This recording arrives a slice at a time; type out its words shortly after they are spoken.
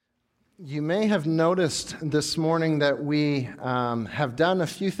You may have noticed this morning that we have done a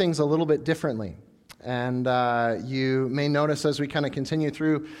few things a little bit differently. And you may notice as we kind of continue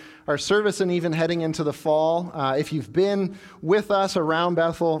through our service and even heading into the fall, if you've been with us around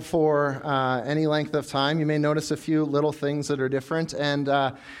Bethel for any length of time, you may notice a few little things that are different. And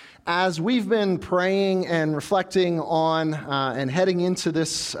as we've been praying and reflecting on and heading into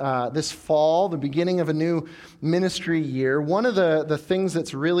this fall, the beginning of a new ministry year, one of the things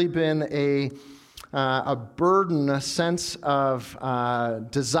that's really been a burden, a sense of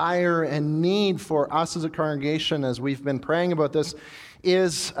desire and need for us as a congregation as we've been praying about this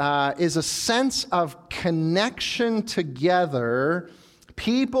is a sense of connection together,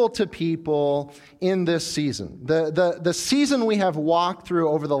 people to people in this season. The season we have walked through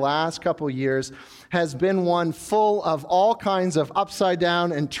over the last couple years has been one full of all kinds of upside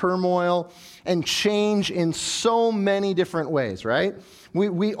down and turmoil and change in so many different ways, right?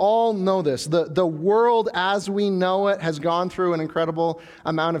 We all know this. The world as we know it has gone through an incredible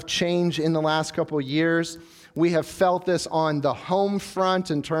amount of change in the last couple of years. We have felt this on the home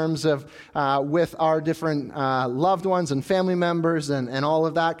front in terms of with our different loved ones and family members and all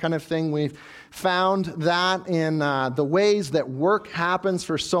of that kind of thing. We've found that in the ways that work happens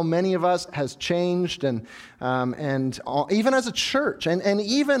for so many of us has changed, and even as a church, and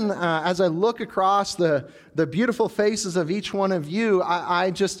even as I look across the beautiful faces of each one of you,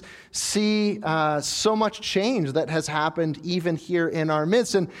 I just see so much change that has happened even here in our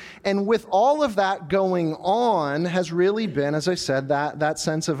midst, and with all of that going on has really been, as I said, that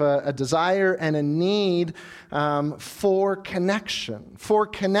sense of a desire and a need for connection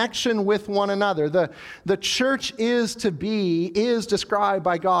with one another. The church is described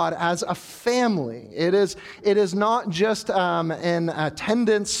by God as a family. It is not just an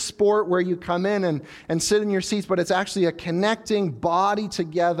attendance sport where you come in and sit in your seats, but it's actually a connecting body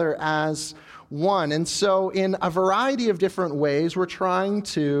together as one. And so in a variety of different ways, we're trying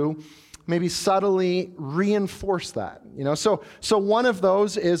to maybe subtly reinforce that. So one of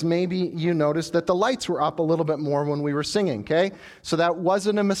those is maybe you noticed that the lights were up a little bit more when we were singing, okay? So that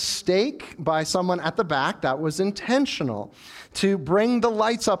wasn't a mistake by someone at the back. That was intentional to bring the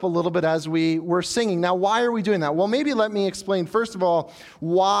lights up a little bit as we were singing. Now, why are we doing that? Well, maybe let me explain, first of all,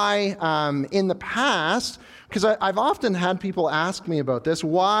 why in the past, because I've often had people ask me about this,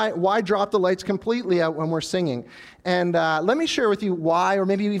 why drop the lights completely out when we're singing? And let me share with you why, or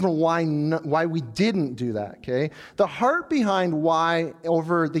maybe even why we didn't do that, okay? The heart behind why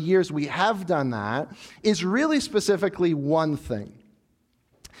over the years we have done that is really specifically one thing.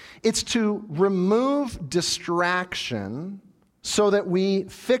 It's to remove distraction so that we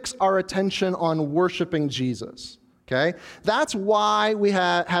fix our attention on worshiping Jesus. Okay? That's why we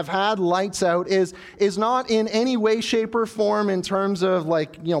have had lights out is not in any way, shape, or form in terms of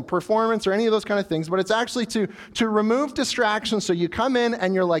performance or any of those kind of things, but it's actually to remove distractions so you come in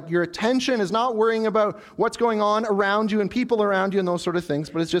and your attention is not worrying about what's going on around you and people around you and those sort of things,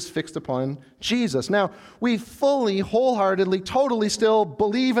 but it's just fixed upon Jesus. Now, we fully, wholeheartedly, totally still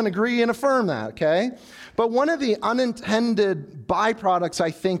believe and agree and affirm that, okay? But one of the unintended byproducts,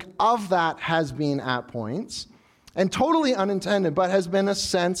 I think, of that has been at points, and totally unintended, but has been a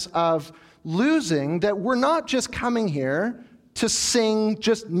sense of losing that we're not just coming here to sing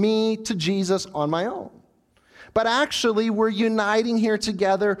just me to Jesus on my own, but actually we're uniting here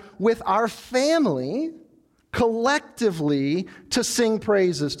together with our family collectively to sing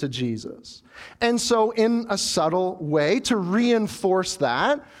praises to Jesus. And so in a subtle way, to reinforce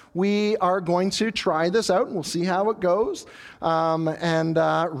that, we are going to try this out, and we'll see how it goes, and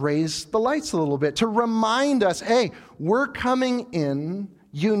raise the lights a little bit to remind us, hey, we're coming in,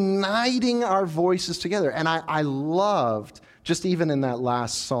 uniting our voices together. And I loved, just even in that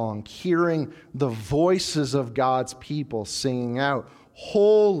last song, hearing the voices of God's people singing out,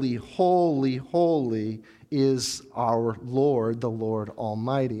 "Holy, holy, holy is our Lord, the Lord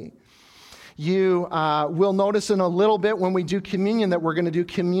Almighty." You will notice in a little bit when we do communion that we're going to do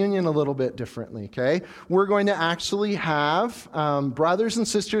communion a little bit differently, okay? We're going to actually have brothers and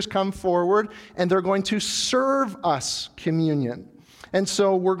sisters come forward, and they're going to serve us communion. And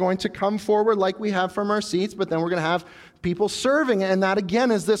so we're going to come forward like we have from our seats, but then we're going to have people serving. And that,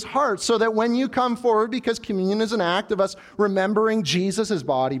 again, is this heart, so that when you come forward, because communion is an act of us remembering Jesus, his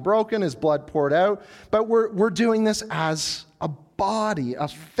body broken, his blood poured out, but we're doing this as a body, a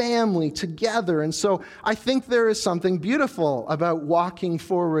family together. And so I think there is something beautiful about walking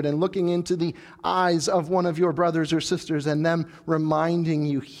forward and looking into the eyes of one of your brothers or sisters and them reminding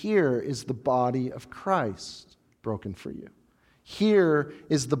you, here is the body of Christ broken for you. Here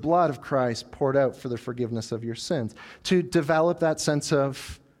is the blood of Christ poured out for the forgiveness of your sins. To develop that sense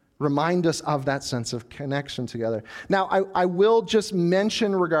of remind us of that sense of connection together. Now, I will just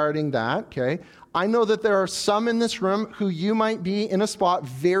mention regarding that, okay? I know that there are some in this room who you might be in a spot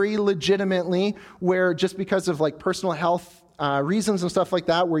very legitimately where just because of like personal health reasons and stuff like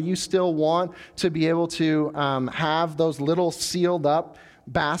that, where you still want to be able to have those little sealed up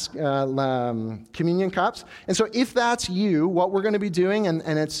communion cups. And so if that's you, what we're going to be doing, and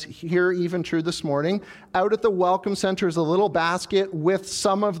it's here even true this morning, out at the Welcome Center is a little basket with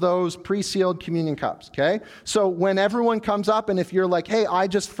some of those pre-sealed communion cups, okay? So when everyone comes up, and if you're like, hey, I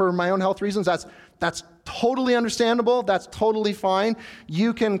just, for my own health reasons, that's totally understandable. That's totally fine.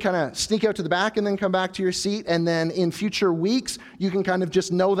 You can kind of sneak out to the back and then come back to your seat. And then in future weeks, you can kind of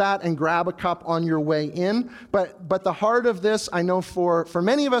just know that and grab a cup on your way in. But the heart of this, I know for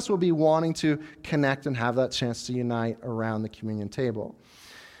many of us, will be wanting to connect and have that chance to unite around the communion table.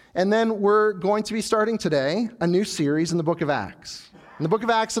 And then we're going to be starting today a new series in the book of Acts. In the book of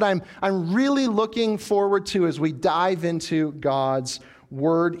Acts that I'm really looking forward to as we dive into God's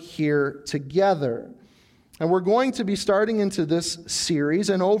word here together. And we're going to be starting into this series,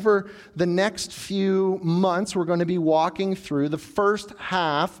 and over the next few months, we're going to be walking through the first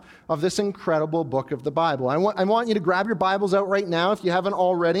half of this incredible book of the Bible. I want you to grab your Bibles out right now if you haven't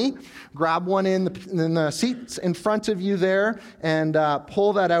already. Grab one in the seats in front of you there, and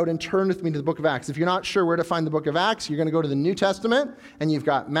pull that out and turn with me to the book of Acts. If you're not sure where to find the book of Acts, you're going to go to the New Testament, and you've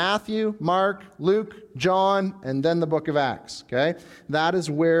got Matthew, Mark, Luke, John, and then the book of Acts. Okay? That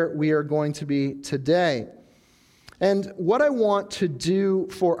is where we are going to be today. And what I want to do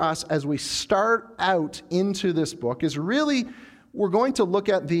for us as we start out into this book is really, we're going to look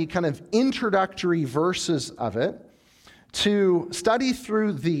at the kind of introductory verses of it, to study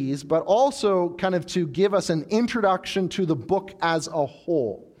through these, but also kind of to give us an introduction to the book as a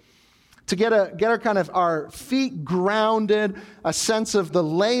whole. To get our kind of our feet grounded, a sense of the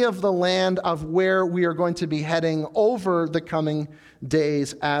lay of the land of where we are going to be heading over the coming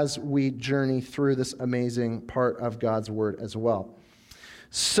days as we journey through this amazing part of God's word as well.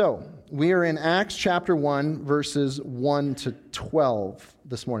 So, we are in Acts chapter 1, verses 1 to 12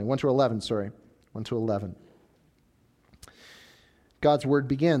 this morning. 1 to 11, sorry. 1 to 11. God's word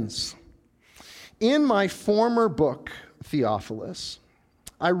begins. In my former book, Theophilus,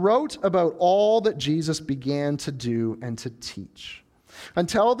 I wrote about all that Jesus began to do and to teach,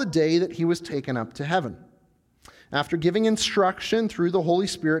 until the day that he was taken up to heaven, after giving instruction through the Holy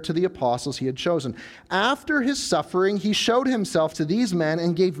Spirit to the apostles he had chosen. After his suffering, he showed himself to these men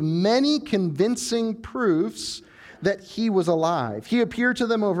and gave many convincing proofs that he was alive. He appeared to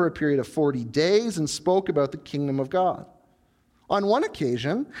them over a period of 40 days and spoke about the kingdom of God. On one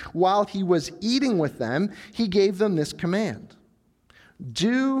occasion, while he was eating with them, he gave them this command: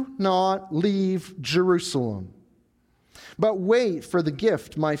 do not leave Jerusalem, but wait for the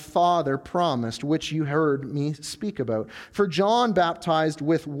gift my Father promised, which you heard me speak about. For John baptized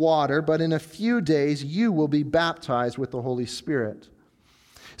with water, but in a few days you will be baptized with the Holy Spirit.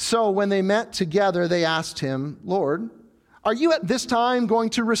 So when they met together, they asked him, Lord, are you at this time going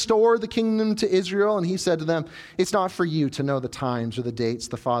to restore the kingdom to Israel? And he said to them, it's not for you to know the times or the dates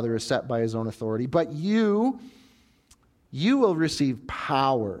the Father has set by his own authority, but you will receive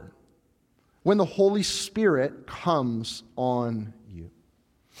power when the Holy Spirit comes on you.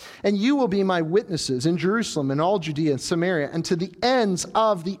 And you will be my witnesses in Jerusalem and all Judea and Samaria and to the ends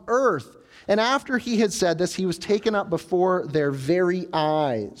of the earth. And after he had said this, he was taken up before their very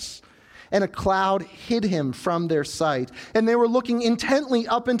eyes, and a cloud hid him from their sight. And they were looking intently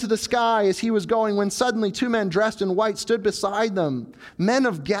up into the sky as he was going, when suddenly 2 men dressed in white stood beside them. Men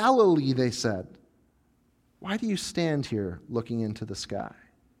of Galilee, they said, why do you stand here looking into the sky?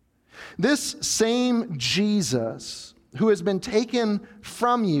 This same Jesus who has been taken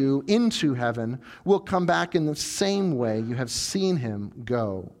from you into heaven will come back in the same way you have seen him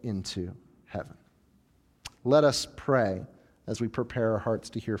go into heaven. Let us pray as we prepare our hearts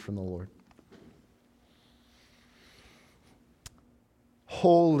to hear from the Lord.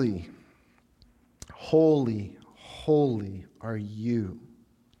 Holy, holy, holy are you,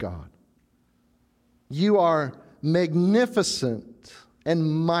 God. You are magnificent and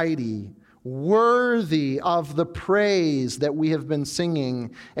mighty, worthy of the praise that we have been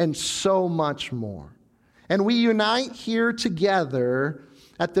singing, and so much more. And we unite here together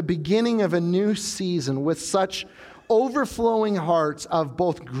at the beginning of a new season with such overflowing hearts of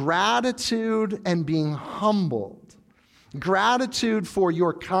both gratitude and being humbled. Gratitude for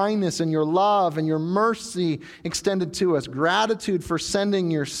your kindness and your love and your mercy extended to us. Gratitude for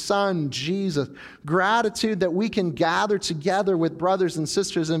sending your Son, Jesus. Gratitude that we can gather together with brothers and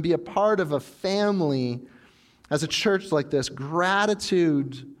sisters and be a part of a family as a church like this.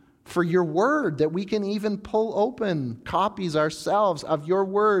 Gratitude for your word, that we can even pull open copies ourselves of your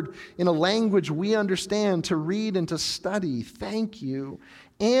word in a language we understand to read and to study. Thank you.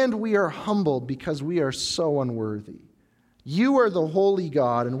 And we are humbled because we are so unworthy. You are the holy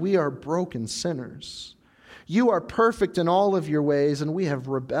God, and we are broken sinners. You are perfect in all of your ways, and we have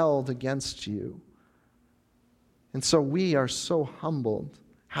rebelled against you. And so we are so humbled.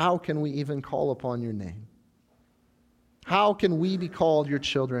 How can we even call upon your name? How can we be called your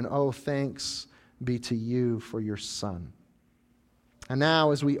children? Oh, thanks be to you for your Son. And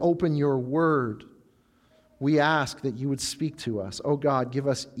now, as we open your word, we ask that you would speak to us. Oh God, give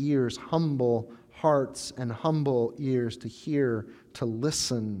us ears, humble hearts and humble ears to hear, to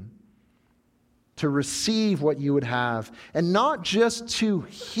listen, to receive what you would have, and not just to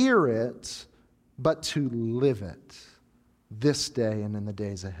hear it, but to live it this day and in the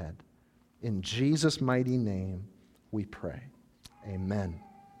days ahead. In Jesus' mighty name, we pray. Amen.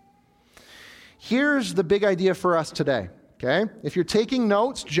 Here's the big idea for us today, okay? If you're taking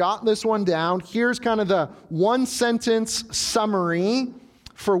notes, jot this one down. Here's kind of the one-sentence summary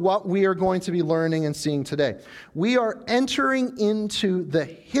for what we are going to be learning and seeing today. We are entering into the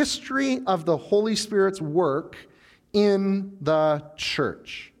history of the Holy Spirit's work in the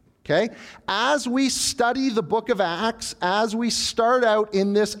church. Okay? As we study the book of Acts, as we start out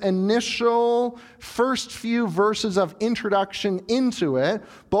in this initial first few verses of introduction into it,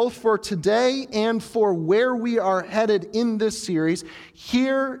 both for today and for where we are headed in this series,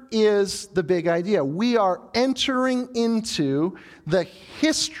 here is the big idea. We are entering into the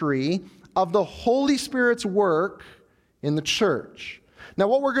history of the Holy Spirit's work in the church. Now,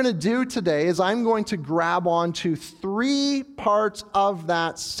 what we're going to do today is I'm going to grab onto 3 parts of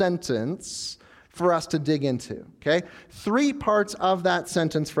that sentence for us to dig into, okay? 3 parts of that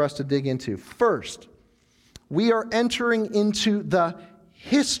sentence for us to dig into. First, we are entering into the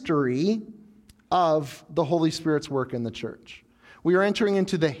history of the Holy Spirit's work in the church. We are entering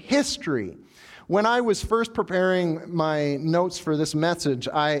into the history. When I was first preparing my notes for this message,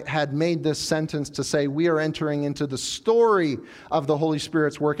 I had made this sentence to say, we are entering into the story of the Holy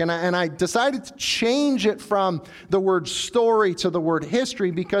Spirit's work. And I decided to change it from the word story to the word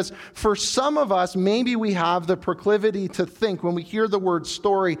history, because for some of us, maybe we have the proclivity to think, when we hear the word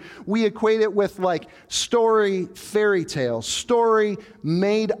story, we equate it with like story fairy tale, story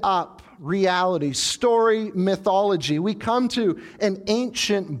made up reality, story mythology. We come to an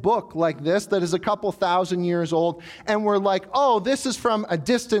ancient book like this that is a couple thousand years old, and we're like, oh, this is from a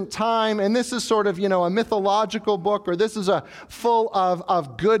distant time, and this is sort of, a mythological book, or this is a full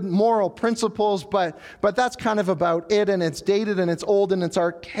of good moral principles, but that's kind of about it, and it's dated, and it's old, and it's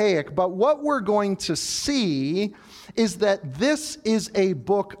archaic. But what we're going to see is that this is a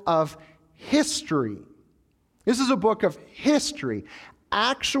book of history. This is a book of history.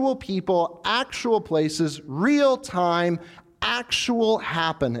 Actual people, actual places, real time, actual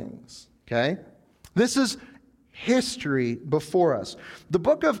happenings, okay? This is history before us. The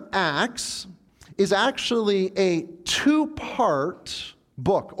book of Acts is actually a 2-part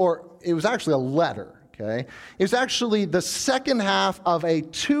book, or it was actually a letter, okay? It was actually the second half of a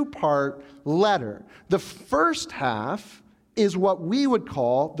 2-part letter. The first half is what we would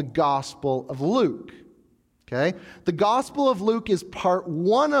call the Gospel of Luke. Okay? The Gospel of Luke is part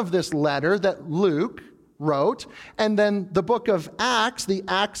 1 of this letter that Luke wrote, and then the book of Acts, the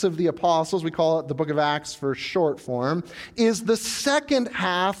Acts of the Apostles, we call it the book of Acts for short form, is the second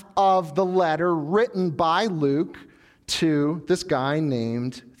half of the letter written by Luke to this guy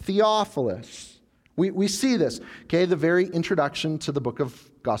named Theophilus. We see this, okay, the very introduction to the book of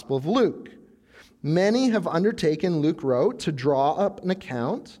Gospel of Luke. Many have undertaken, Luke wrote, to draw up an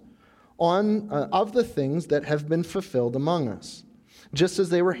account of the things that have been fulfilled among us, just as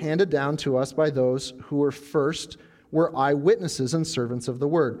they were handed down to us by those who were eyewitnesses and servants of the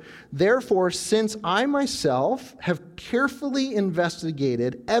word. Therefore, since I myself have carefully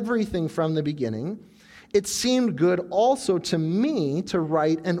investigated everything from the beginning, it seemed good also to me to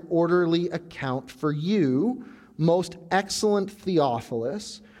write an orderly account for you, most excellent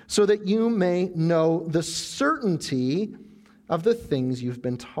Theophilus, so that you may know the certainty of the things you've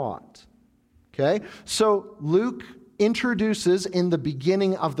been taught. Okay? So Luke introduces in the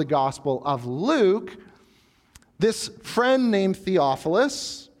beginning of the Gospel of Luke this friend named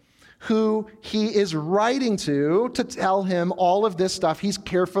Theophilus, who he is writing to tell him all of this stuff he's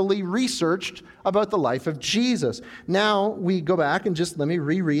carefully researched about the life of Jesus. Now we go back and just let me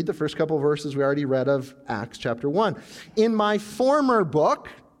reread the first couple of verses we already read of Acts chapter 1. In my former book,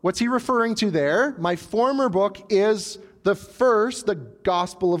 what's he referring to there? My former book is the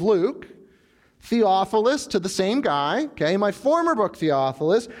Gospel of Luke. Theophilus, to the same guy, okay, my former book,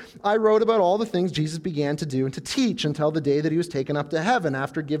 Theophilus, I wrote about all the things Jesus began to do and to teach until the day that he was taken up to heaven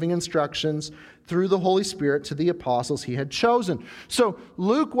after giving instructions through the Holy Spirit to the apostles he had chosen. So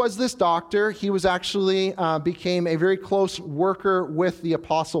Luke was this doctor. He was actually became a very close worker with the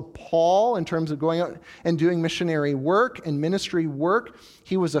apostle Paul in terms of going out and doing missionary work and ministry work.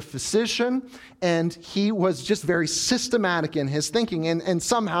 He was a physician, and he was just very systematic in his thinking. And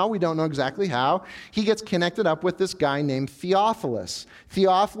somehow, we don't know exactly how, he gets connected up with this guy named Theophilus.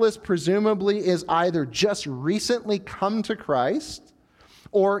 Theophilus presumably is either just recently come to Christ,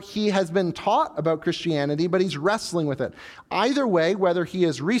 or he has been taught about Christianity, but he's wrestling with it. Either way, whether he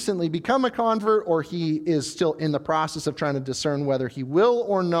has recently become a convert or he is still in the process of trying to discern whether he will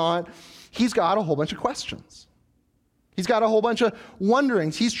or not, he's got a whole bunch of questions. He's got a whole bunch of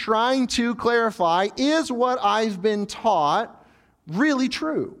wonderings. He's trying to clarify, is what I've been taught really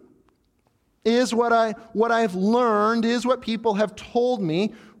true? Is what I've learned, is what people have told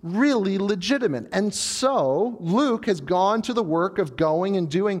me really legitimate? And so Luke has gone to the work of going and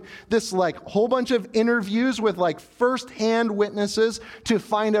doing this whole bunch of interviews with first-hand witnesses to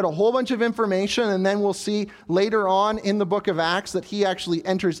find out a whole bunch of information. And then we'll see later on in the book of Acts that he actually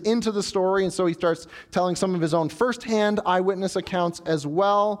enters into the story. And so he starts telling some of his own first-hand eyewitness accounts as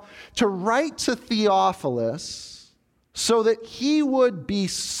well, to write to Theophilus so that he would be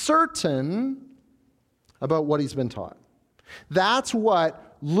certain about what he's been taught. That's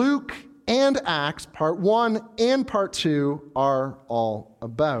what Luke and Acts, part 1 and part 2, are all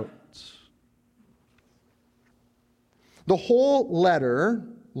about. The whole letter,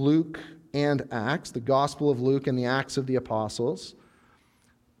 Luke and Acts, the Gospel of Luke and the Acts of the Apostles,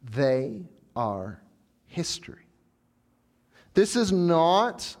 they are history. This is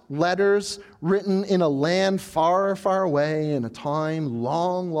not letters written in a land far, far away in a time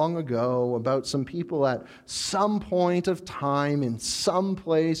long, long ago about some people at some point of time in some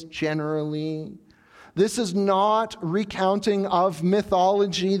place generally. This is not recounting of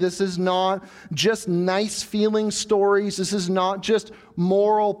mythology. This is not just nice feeling stories. This is not just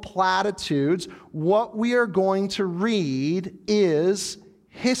moral platitudes. What we are going to read is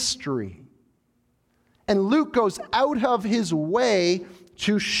history. And Luke goes out of his way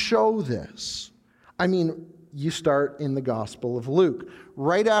to show this. I mean, you start in the Gospel of Luke.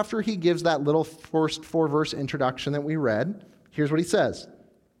 Right after he gives that little first 4-verse introduction that we read, here's what he says.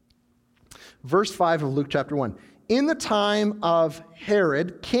 Verse 5 of Luke chapter 1. In the time of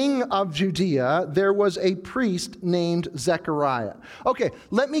Herod, king of Judea, there was a priest named Zechariah. Okay,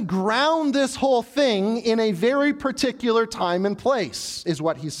 let me ground this whole thing in a very particular time and place, is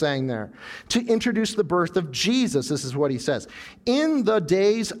what he's saying there. To introduce the birth of Jesus, this is what he says. In the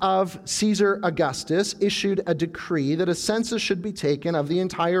days of Caesar Augustus, issued a decree that a census should be taken of the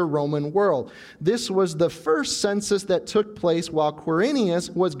entire Roman world. This was the first census that took place while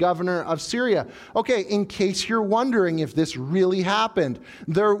Quirinius was governor of Syria. Okay, in case you're wondering if this really happened,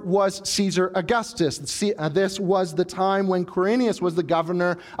 there was Caesar Augustus. This was the time when Quirinius was the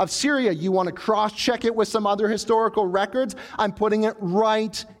governor of Syria. You want to cross-check it with some other historical records? I'm putting it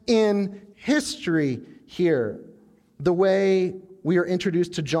right in history here. The way we are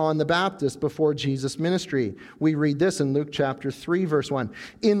introduced to John the Baptist before Jesus' ministry. We read this in Luke chapter 3, verse 1.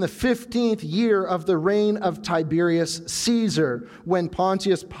 In the 15th year of the reign of Tiberius Caesar, when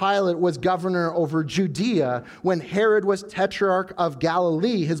Pontius Pilate was governor over Judea, when Herod was tetrarch of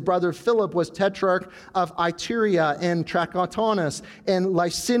Galilee, his brother Philip was tetrarch of Iturea and Trachonitis, and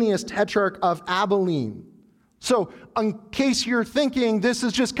Licinius tetrarch of Abilene. So, in case you're thinking this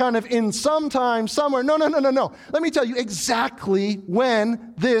is just kind of in some time, somewhere, no. Let me tell you exactly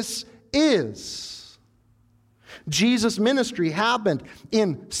when this is. Jesus' ministry happened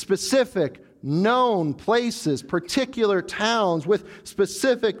in specific, known places, particular towns with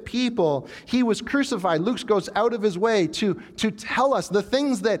specific people. He was crucified. Luke goes out of his way to tell us the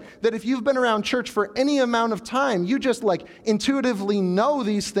things that if you've been around church for any amount of time, you just intuitively know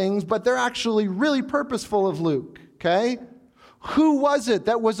these things, but they're actually really purposeful of Luke, okay? Who was it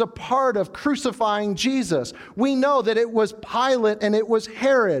that was a part of crucifying Jesus? We know that it was Pilate and it was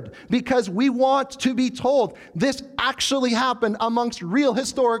Herod, because we want to be told this actually happened amongst real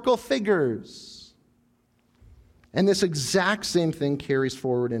historical figures. And this exact same thing carries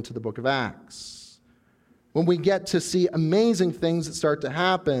forward into the book of Acts. When we get to see amazing things that start to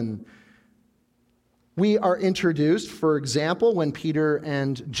happen, we are introduced, for example, when Peter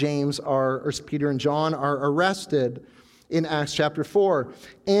and John are arrested. In Acts chapter 4,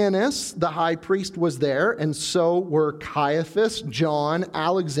 Annas, the high priest, was there, and so were Caiaphas, John,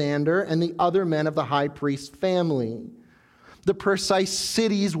 Alexander, and the other men of the high priest's family. The precise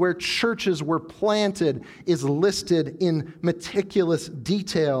cities where churches were planted is listed in meticulous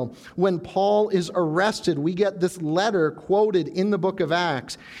detail. When Paul is arrested, we get this letter quoted in the book of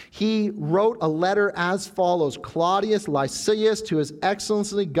Acts. He wrote a letter as follows: Claudius Lysias to His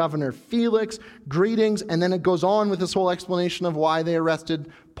Excellency Governor Felix, greetings. And then it goes on with this whole explanation of why they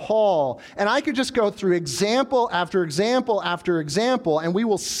arrested Paul. And I could just go through example after example after example, and we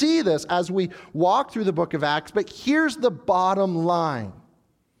will see this as we walk through the book of Acts. But here's the bottom line.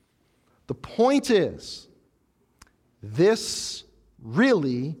 The point is, this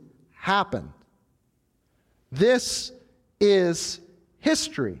really happened. This is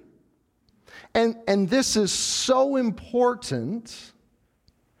history. And this is so important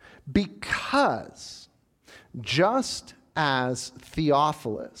because just as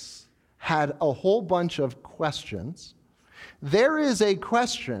Theophilus had a whole bunch of questions, there is a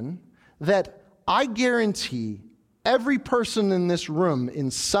question that I guarantee every person in this room in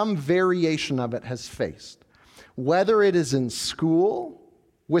some variation of it has faced. Whether it is in school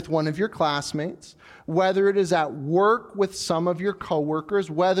with one of your classmates, whether it is at work with some of your coworkers,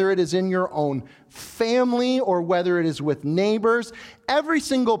 whether it is in your own family or whether it is with neighbors, every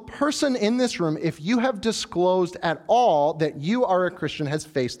single person in this room, if you have disclosed at all that you are a Christian, has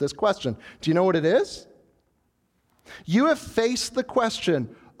faced this question. Do you know what it is? You have faced the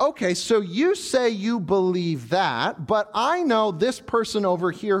question, okay, so you say you believe that, but I know this person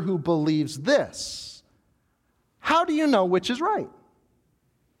over here who believes this. How do you know which is right?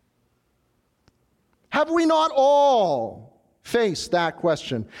 Have we not all faced that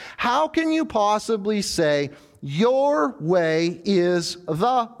question? How can you possibly say your way is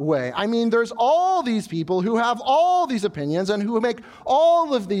the way? I mean, there's all these people who have all these opinions and who make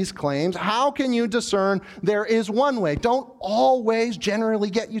all of these claims. How can you discern there is one way? Don't all ways generally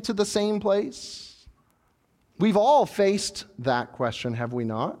get you to the same place? We've all faced that question, have we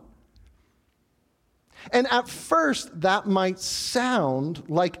not? And at first, that might sound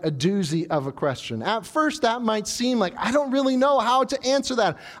like a doozy of a question. At first, that might seem like, I don't really know how to answer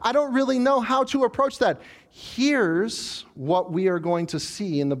that. I don't really know how to approach that. Here's what we are going to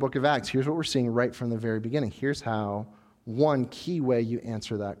see in the book of Acts. Here's what we're seeing right from the very beginning. Here's how one key way you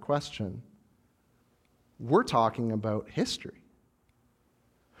answer that question. We're talking about history.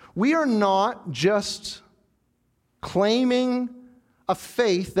 We are not just claiming a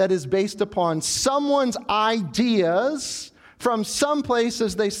faith that is based upon someone's ideas from some place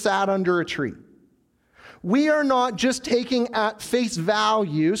as they sat under a tree. We are not just taking at face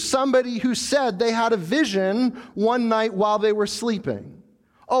value somebody who said they had a vision one night while they were sleeping.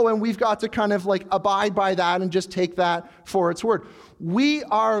 Oh, and we've got to kind of like abide by that and just take that for its word. We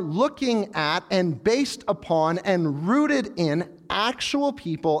are looking at and based upon and rooted in actual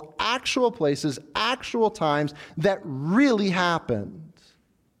people, actual places, actual times that really happened.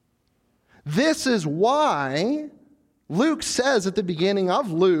 This is why Luke says at the beginning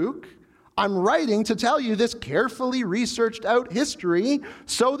of Luke, I'm writing to tell you this carefully researched out history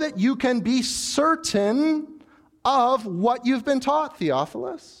so that you can be certain of what you've been taught,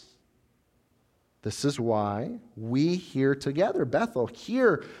 Theophilus. This is why we here together, Bethel,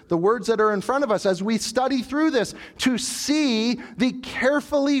 hear the words that are in front of us as we study through this to see the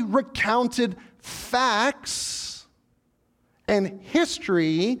carefully recounted facts and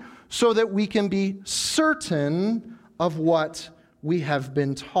history so that we can be certain of what we have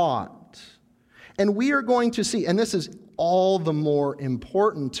been taught. And we are going to see, and this is all the more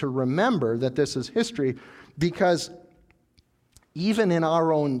important to remember that this is history, because even in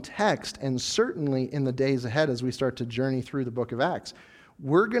our own text, and certainly in the days ahead as we start to journey through the book of Acts,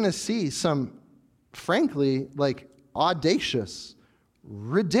 we're going to see some, frankly, like audacious,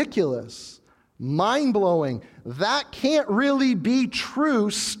 ridiculous, mind-blowing, that can't really be true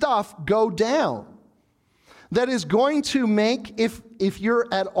stuff go down. That is going to make, if you're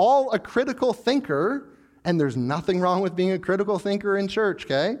at all a critical thinker, and there's nothing wrong with being a critical thinker in church,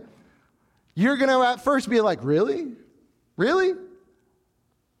 okay? You're going to at first be like, really? Really?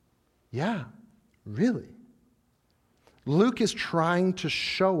 Yeah, really. Luke is trying to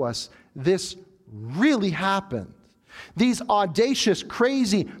show us this really happened. These audacious,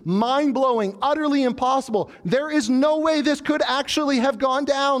 crazy, mind-blowing, utterly impossible, there is no way this could actually have gone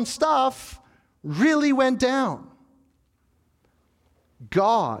down stuff really went down.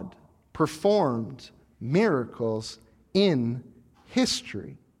 God performed miracles in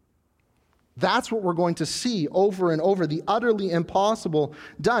history. That's what we're going to see over and over, the utterly impossible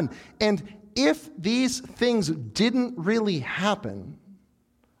done. And if these things didn't really happen,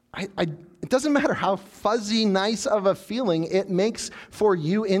 it doesn't matter how fuzzy nice of a feeling it makes for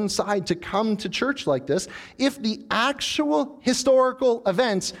you inside to come to church like this. If the actual historical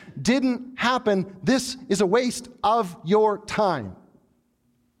events didn't happen, this is a waste of your time.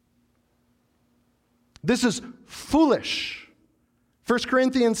 This is foolish. 1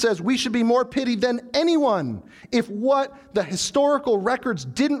 Corinthians says we should be more pitied than anyone if what the historical records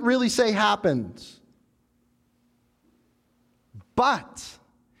didn't really say happened. But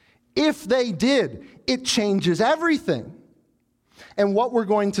if they did, it changes everything. And what we're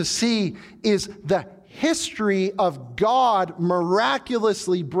going to see is the history of God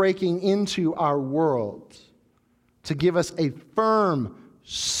miraculously breaking into our world to give us a firm,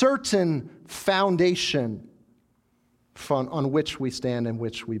 certain foundation on which we stand and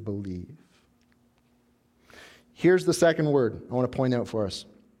which we believe. Here's the second word I want to point out for us.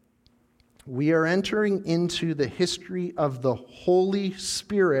 We are entering into the history of the Holy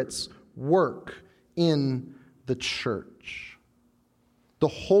Spirit's work in the church. The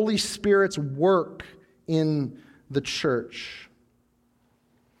Holy Spirit's work in the church.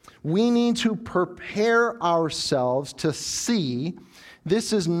 We need to prepare ourselves to see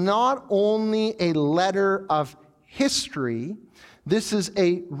this is not only a letter of history, this is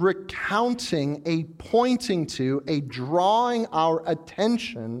a recounting, a pointing to, a drawing our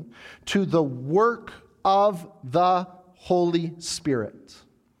attention to the work of the Holy Spirit.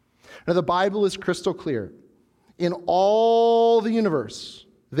 Now, the Bible is crystal clear. In all the universe,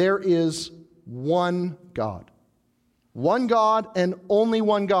 there is one God. One God and only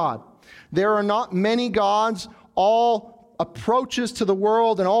one God. There are not many gods. All approaches to the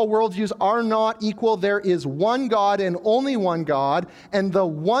world and all worldviews are not equal. There is one God and only one God, and the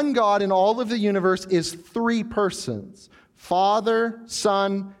one God in all of the universe is three persons: Father,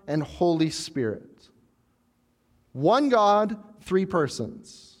 Son, and Holy Spirit. One God, three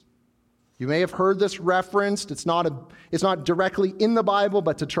persons. You may have heard this referenced. It's not directly in the Bible,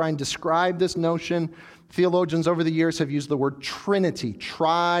 but to try and describe this notion, theologians over the years have used the word Trinity,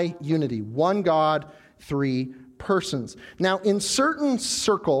 tri-unity, one God, three persons. Now, in certain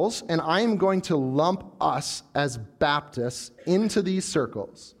circles, and I am going to lump us as Baptists into these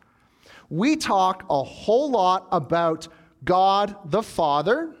circles, we talk a whole lot about God the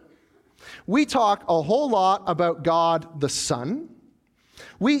Father. We talk a whole lot about God the Son.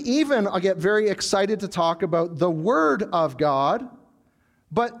 We even get very excited to talk about the Word of God,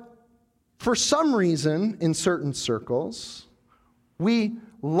 but for some reason, in certain circles, we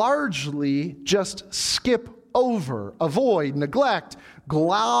largely just skip over, avoid, neglect,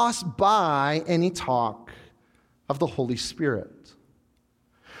 gloss by any talk of the Holy Spirit.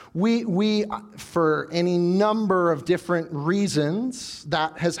 We, for any number of different reasons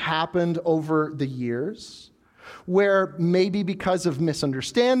that has happened over the years, where maybe because of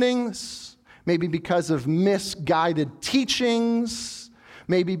misunderstandings, maybe because of misguided teachings,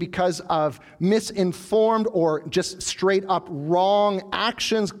 maybe because of misinformed or just straight up wrong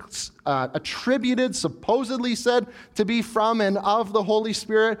actions attributed, supposedly said to be from and of the Holy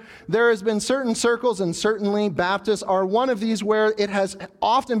Spirit. There has been certain circles, and certainly Baptists are one of these, where it has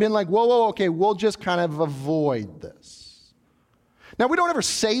often been like, whoa, okay, we'll just kind of avoid this. Now, we don't ever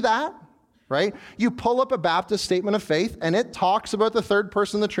say that, right? You pull up a Baptist statement of faith, and it talks about the third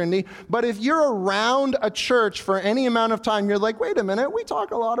person of the Trinity. But if you're around a church for any amount of time, you're like, wait a minute, we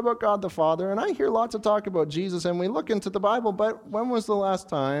talk a lot about God the Father, and I hear lots of talk about Jesus, and we look into the Bible, but when was the last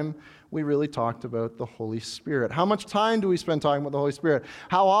time we really talked about the Holy Spirit? How much time do we spend talking about the Holy Spirit?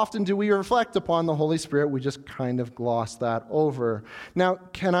 How often do we reflect upon the Holy Spirit? We just kind of gloss that over. Now,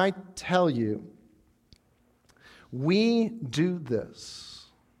 can I tell you, we do this,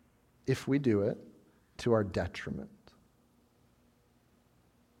 if we do it, to our detriment.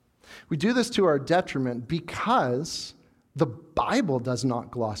 We do this to our detriment because the Bible does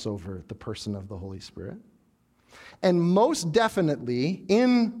not gloss over the person of the Holy Spirit. And most definitely,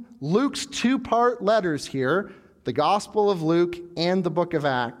 in Luke's two-part letters here, the Gospel of Luke and the book of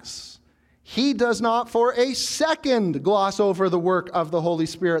Acts, he does not for a second gloss over the work of the Holy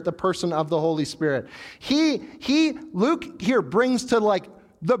Spirit, the person of the Holy Spirit. Luke here brings to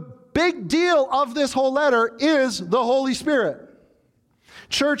the big deal of this whole letter is the Holy Spirit.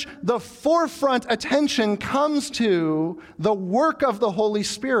 Church, the forefront attention comes to the work of the Holy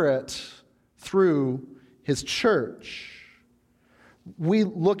Spirit through his church. We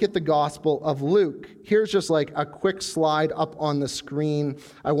look at the Gospel of Luke. Here's just a quick slide up on the screen.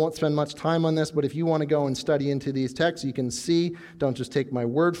 I won't spend much time on this, but if you want to go and study into these texts, you can see. Don't just take my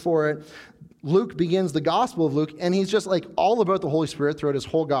word for it. Luke begins the Gospel of Luke, and he's just like all about the Holy Spirit throughout his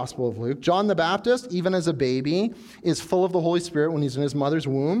whole Gospel of Luke. John the Baptist, even as a baby, is full of the Holy Spirit when he's in his mother's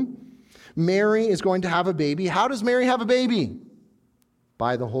womb. Mary is going to have a baby. How does Mary have a baby?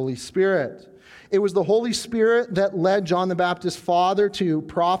 By the Holy Spirit. It was the Holy Spirit that led John the Baptist's father to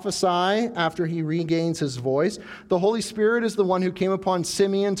prophesy after he regains his voice. The Holy Spirit is the one who came upon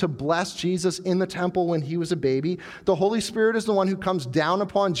Simeon to bless Jesus in the temple when he was a baby. The Holy Spirit is the one who comes down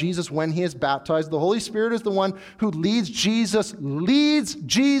upon Jesus when he is baptized. The Holy Spirit is the one who leads Jesus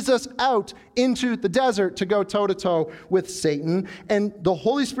out into the desert to go toe-to-toe with Satan. And the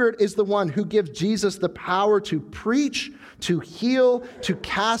Holy Spirit is the one who gives Jesus the power to preach, to heal, to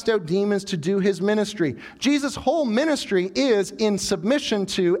cast out demons, to do his ministry. Jesus' whole ministry is in submission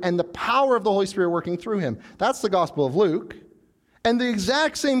to and the power of the Holy Spirit working through him. That's the Gospel of Luke. And the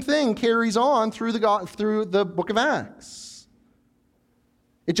exact same thing carries on through the book of Acts.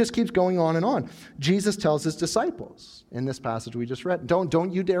 It just keeps going on and on. Jesus tells his disciples in this passage we just read,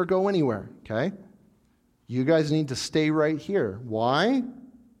 don't you dare go anywhere, okay? You guys need to stay right here. Why?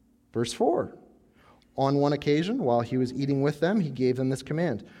 Verse 4. On one occasion, while he was eating with them, he gave them this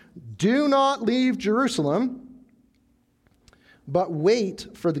command: do not leave Jerusalem, but wait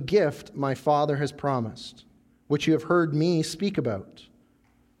for the gift my Father has promised, which you have heard me speak about.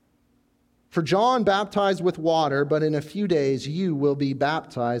 For John baptized with water, but in a few days you will be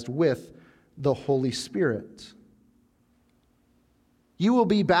baptized with the Holy Spirit. You will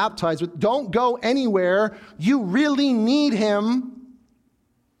be baptized with... Don't go anywhere. You really need him.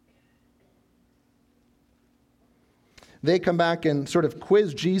 They come back and sort of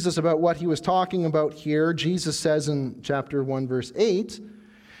quiz Jesus about what he was talking about here. Jesus says in chapter 1, verse 8,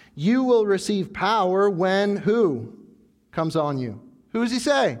 you will receive power when who comes on you? Who does he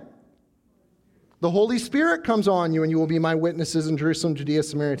say? The Holy Spirit comes on you, and you will be my witnesses in Jerusalem, Judea,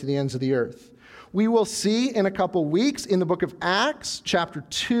 Samaria, to the ends of the earth. We will see in a couple weeks in the book of Acts, chapter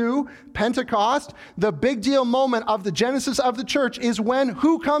 2, Pentecost, the big deal moment of the genesis of the church is when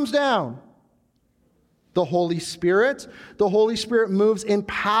who comes down? The Holy Spirit. The Holy Spirit moves in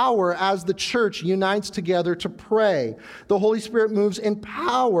power as the church unites together to pray. The Holy Spirit moves in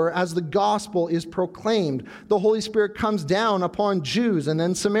power as the gospel is proclaimed. The Holy Spirit comes down upon Jews and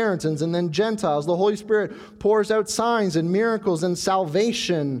then Samaritans and then Gentiles. The Holy Spirit pours out signs and miracles and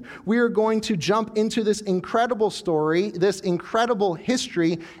salvation. We are going to jump into this incredible story, this incredible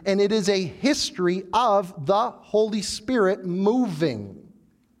history, and it is a history of the Holy Spirit moving.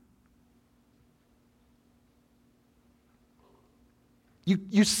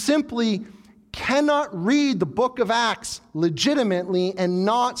 You simply cannot read the book of Acts legitimately and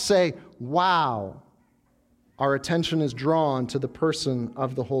not say, wow, our attention is drawn to the person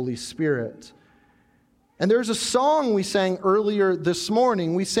of the Holy Spirit. And there's a song we sang earlier this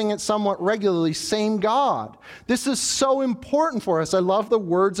morning. We sing it somewhat regularly, Same God. This is so important for us. I love the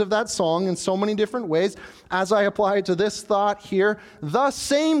words of that song in so many different ways. As I apply it to this thought here, the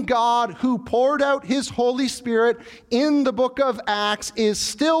same God who poured out his Holy Spirit in the book of Acts is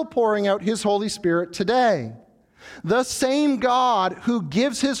still pouring out his Holy Spirit today. The same God who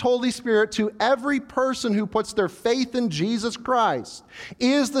gives his Holy Spirit to every person who puts their faith in Jesus Christ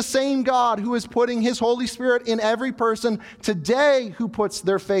is the same God who is putting his Holy Spirit in every person today who puts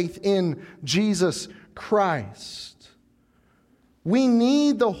their faith in Jesus Christ. We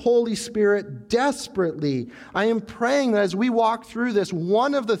need the Holy Spirit desperately. I am praying that as we walk through this,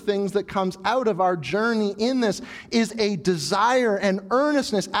 one of the things that comes out of our journey in this is a desire and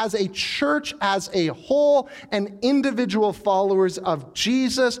earnestness as a church, as a whole, and individual followers of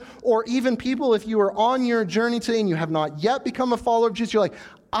Jesus, or even people, if you are on your journey today and you have not yet become a follower of Jesus, you're like,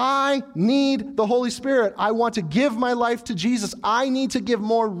 I need the Holy Spirit. I want to give my life to Jesus. I need to give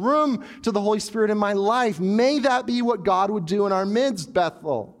more room to the Holy Spirit in my life. May that be what God would do in our midst,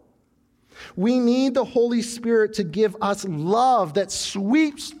 Bethel. We need the Holy Spirit to give us love that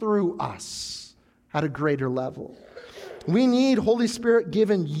sweeps through us at a greater level. We need Holy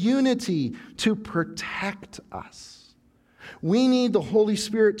Spirit-given unity to protect us. We need the Holy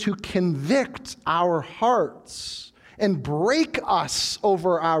Spirit to convict our hearts and break us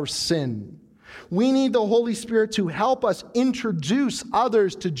over our sin. We need the Holy Spirit to help us introduce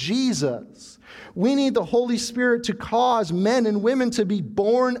others to Jesus. We need the Holy Spirit to cause men and women to be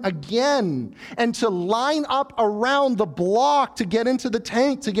born again and to line up around the block to get into the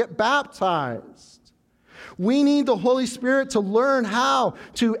tank to get baptized. We need the Holy Spirit to learn how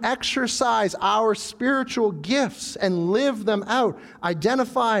to exercise our spiritual gifts and live them out.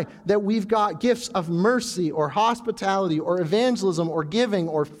 Identify that we've got gifts of mercy or hospitality or evangelism or giving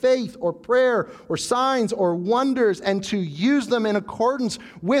or faith or prayer or signs or wonders, and to use them in accordance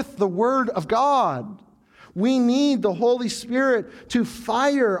with the Word of God. We need the Holy Spirit to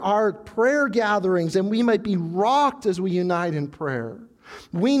fire our prayer gatherings, and we might be rocked as we unite in prayer.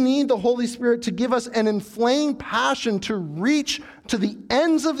 We need the Holy Spirit to give us an inflamed passion to reach to the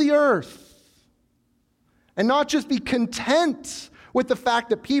ends of the earth and not just be content with the fact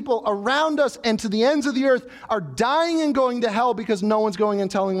that people around us and to the ends of the earth are dying and going to hell because no one's going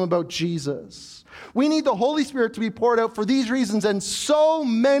and telling them about Jesus. We need the Holy Spirit to be poured out for these reasons and so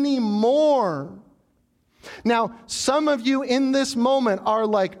many more. Now, some of you in this moment are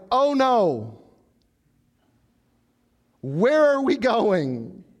like, oh no. Where are we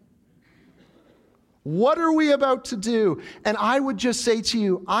going? What are we about to do? And I would just say to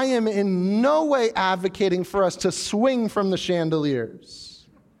you, I am in no way advocating for us to swing from the chandeliers.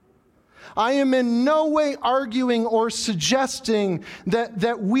 I am in no way arguing or suggesting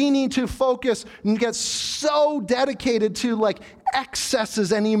that we need to focus and get so dedicated to like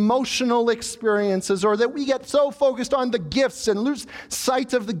excesses and emotional experiences, or that we get so focused on the gifts and lose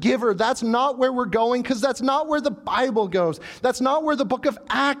sight of the giver. That's not where we're going, because that's not where the Bible goes. That's not where the book of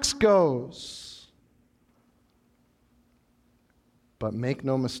Acts goes. But make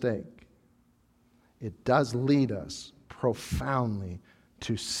no mistake, it does lead us profoundly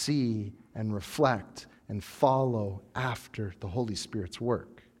to see and reflect and follow after the Holy Spirit's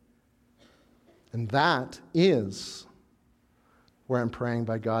work. And that is where I'm praying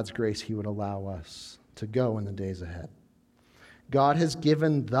by God's grace He would allow us to go in the days ahead. God has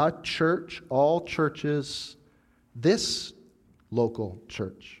given the church, all churches, this local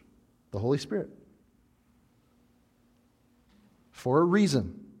church, the Holy Spirit, for a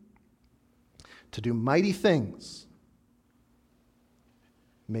reason: to do mighty things.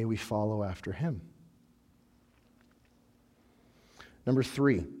 May we follow after Him. Number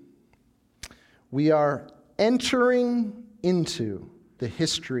 3, we are entering into the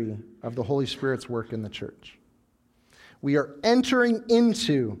history of the Holy Spirit's work in the church. We are entering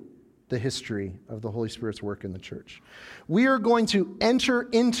into the history of the Holy Spirit's work in the church. We are going to enter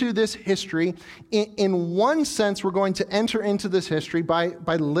into this history. In one sense, we're going to enter into this history by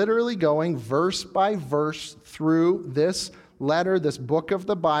literally going verse by verse through this letter, this book of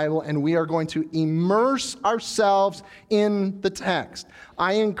the Bible, and we are going to immerse ourselves in the text.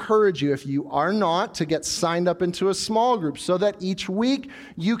 I encourage you, if you are not, to get signed up into a small group so that each week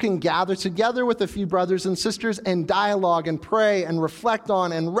you can gather together with a few brothers and sisters and dialogue and pray and reflect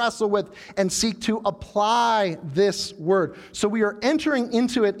on and wrestle with and seek to apply this word. So we are entering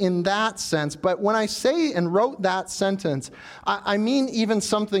into it in that sense. But when I say and wrote that sentence, I mean even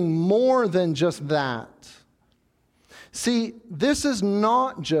something more than just that. See, this is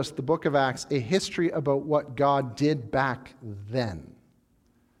not just the book of Acts, a history about what God did back then.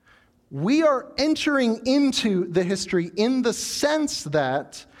 We are entering into the history in the sense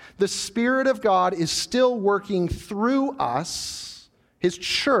that the Spirit of God is still working through us, His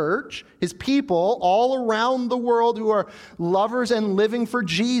church, His people all around the world who are lovers and living for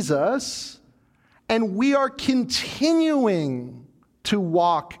Jesus, and we are continuing to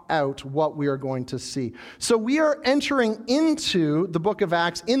walk out what we are going to see. So we are entering into the book of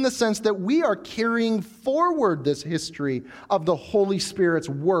Acts in the sense that we are carrying forward this history of the Holy Spirit's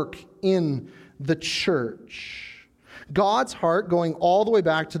work in the church. God's heart, going all the way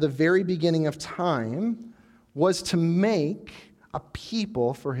back to the very beginning of time, was to make a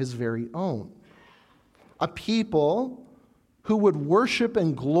people for His very own. A people who would worship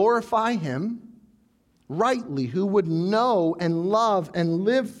and glorify Him rightly, who would know and love and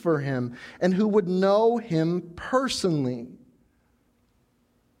live for Him, and who would know Him personally.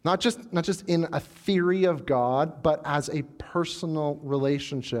 Not just in a theory of God, but as a personal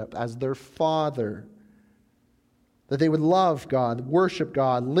relationship, as their Father. That they would love God, worship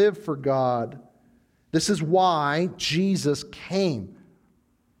God, live for God. This is why Jesus came.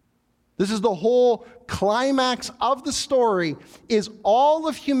 This is the whole climax of the story, is all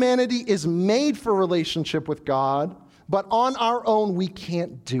of humanity is made for relationship with God, but on our own we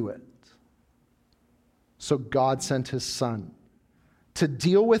can't do it. So God sent His Son to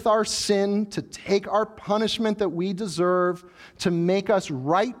deal with our sin, to take our punishment that we deserve, to make us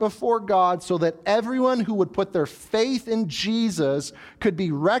right before God so that everyone who would put their faith in Jesus could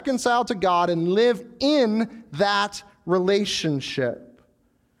be reconciled to God and live in that relationship.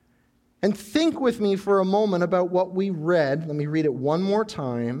 And think with me for a moment about what we read. Let me read it one more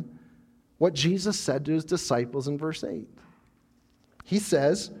time. what Jesus said to his disciples in verse 8. He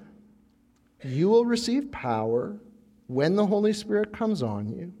says, "You will receive power when the Holy Spirit comes on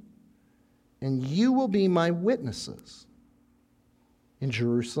you, and you will be my witnesses in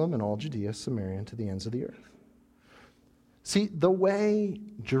Jerusalem and all Judea, Samaria, and to the ends of the earth." See, the way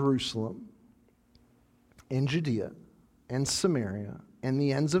Jerusalem and Judea and Samaria and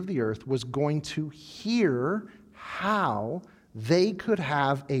the ends of the earth was going to hear how they could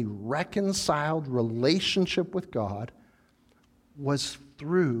have a reconciled relationship with God was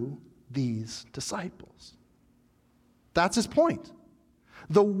through these disciples. That's his point.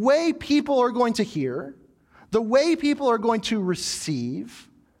 The way people are going to hear, the way people are going to receive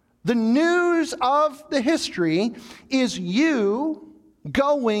the news of the history is you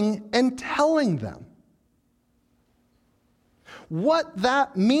going and telling them. What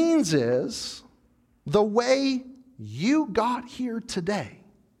that means is the way you got here today,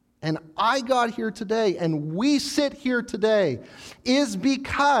 and I got here today, and we sit here today, is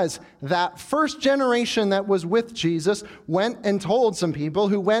because that first generation that was with Jesus went and told some people,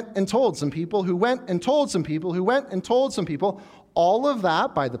 who went and told some people, who went and told some people, who went and told some people. All of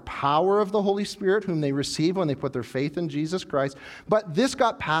that by the power of the Holy Spirit, whom they receive when they put their faith in Jesus Christ. But this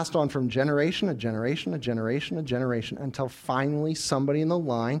got passed on from generation to generation to generation to generation until finally somebody in the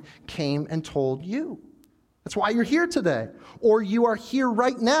line came and told you. That's why you're here today. Or you are here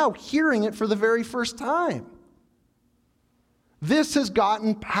right now hearing it for the very first time. This has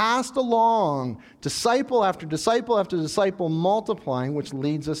gotten passed along, disciple after disciple after disciple, multiplying, which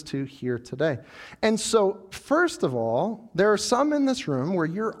leads us to here today. And so, first of all, there are some in this room where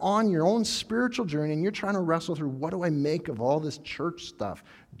you're on your own spiritual journey and you're trying to wrestle through, what do I make of all this church stuff,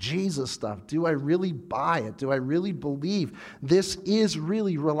 Jesus stuff? Do I really buy it? Do I really believe this is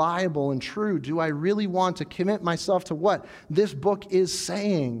really reliable and true? Do I really want to commit myself to what this book is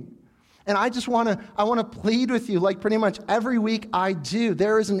saying? And I want to plead with you, like pretty much every week I do.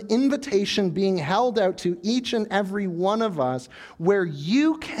 There is an invitation being held out to each and every one of us where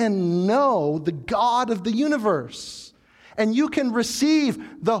you can know the God of the universe. And you can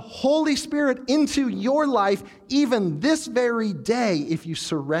receive the Holy Spirit into your life even this very day if you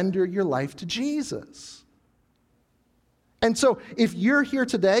surrender your life to Jesus. And so if you're here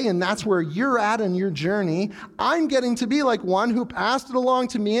today and that's where you're at in your journey, I'm getting to be like one who passed it along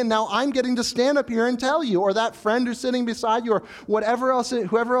to me, and now I'm getting to stand up here and tell you, or that friend who's sitting beside you, or whoever else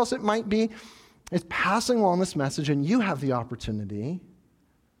it might be, is passing along this message, and you have the opportunity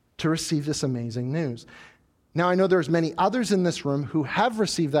to receive this amazing news. Now, I know there's many others in this room who have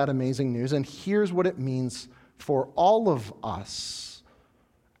received that amazing news, and here's what it means for all of us.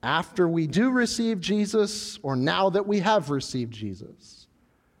 After we do receive Jesus, or now that we have received Jesus,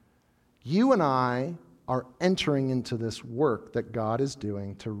 you and I are entering into this work that God is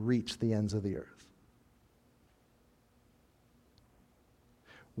doing to reach the ends of the earth.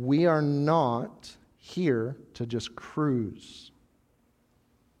 We are not here to just cruise.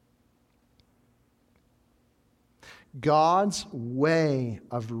 God's way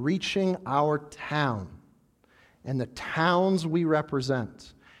of reaching our town and the towns we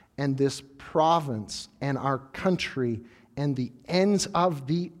represent and this province and our country and the ends of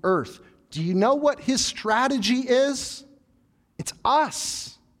the earth. Do you know what his strategy is? It's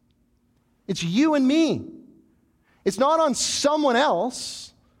us. It's you and me. It's not on someone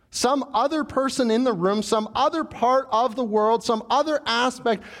else, some other person in the room, some other part of the world, some other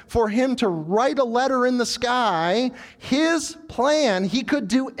aspect for him to write a letter in the sky. His plan, he could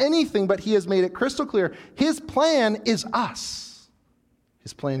do anything, but he has made it crystal clear. His plan is us.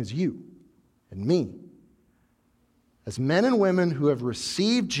 His plan is you and me. As men and women who have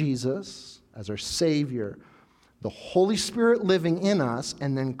received Jesus as our Savior, the Holy Spirit living in us,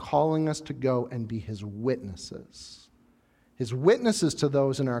 and then calling us to go and be his witnesses. His witnesses to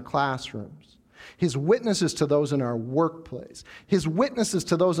those in our classrooms. His witnesses to those in our workplace. His witnesses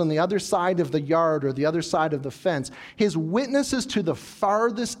to those on the other side of the yard or the other side of the fence. His witnesses to the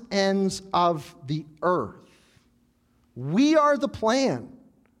farthest ends of the earth. We are the plan.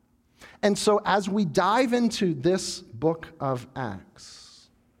 And so as we dive into this book of Acts,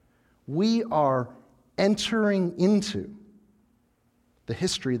 we are entering into the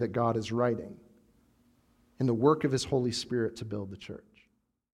history that God is writing in the work of his Holy Spirit to build the church.